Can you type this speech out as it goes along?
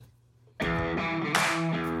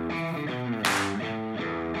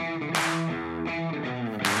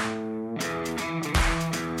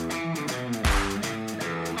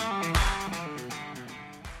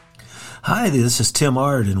Hi, this is Tim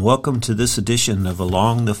Ard, and welcome to this edition of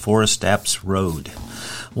Along the Forest Apps Road.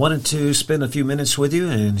 Wanted to spend a few minutes with you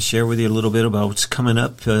and share with you a little bit about what's coming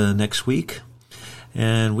up next week.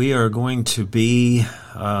 And we are going to be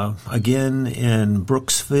again in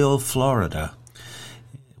Brooksville, Florida.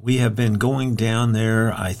 We have been going down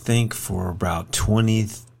there, I think, for about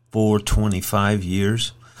 24, 25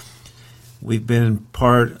 years. We've been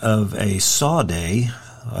part of a SAW day,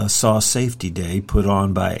 a SAW Safety Day put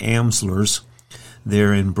on by Amslers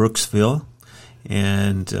there in Brooksville.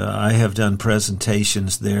 And I have done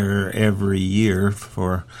presentations there every year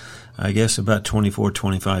for, I guess, about 24,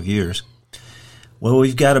 25 years. Well,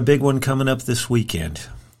 we've got a big one coming up this weekend,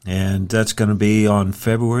 and that's going to be on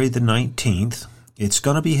February the 19th. It's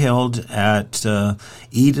going to be held at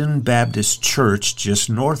Eden Baptist Church just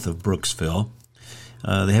north of Brooksville.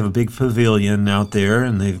 They have a big pavilion out there,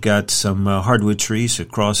 and they've got some hardwood trees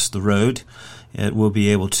across the road. We'll be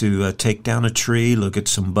able to take down a tree, look at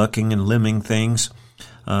some bucking and limbing things,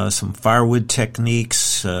 some firewood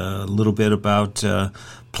techniques, a little bit about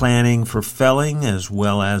planning for felling as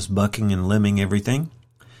well as bucking and limbing everything.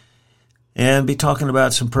 And be talking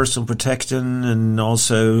about some personal protection and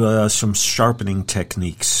also some sharpening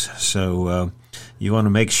techniques. So you want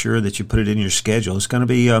to make sure that you put it in your schedule. It's going to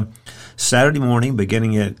be Saturday morning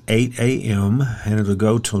beginning at 8 a.m. and it'll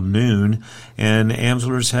go till noon. And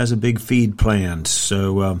Amslers has a big feed planned.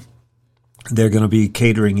 So they're going to be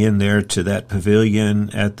catering in there to that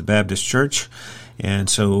pavilion at the Baptist Church. And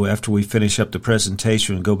so after we finish up the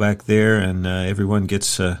presentation, we'll go back there and everyone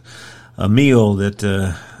gets a meal that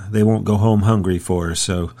they won't go home hungry for.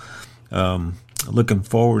 So looking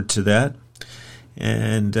forward to that.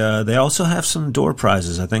 And they also have some door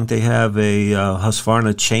prizes. I think they have a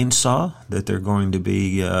Husqvarna chainsaw that they're going to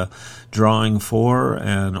be drawing for,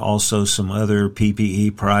 and also some other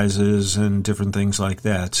PPE prizes and different things like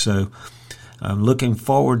that. So I'm looking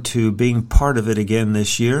forward to being part of it again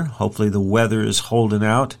this year. Hopefully the weather is holding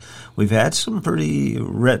out. We've had some pretty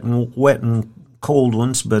wet and cold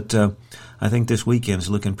ones, but I think this weekend's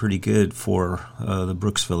looking pretty good for the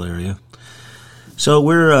Brooksville area. So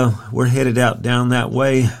we're headed out down that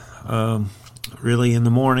way really in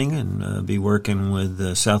the morning, and be working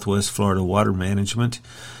with Southwest Florida Water Management,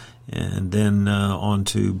 and then on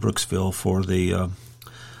to Brooksville for the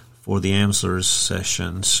Amslers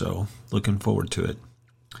session. So looking forward to it.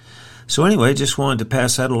 So anyway, just wanted to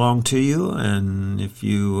pass that along to you, and if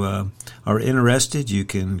you are interested, you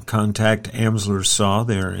can contact Amslers SAW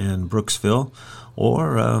there in Brooksville,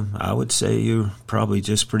 or I would say you're probably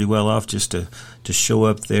just pretty well off just to show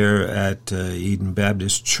up there at Eden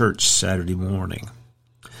Baptist Church Saturday morning.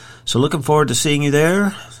 So looking forward to seeing you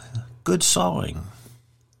there. Good sawing.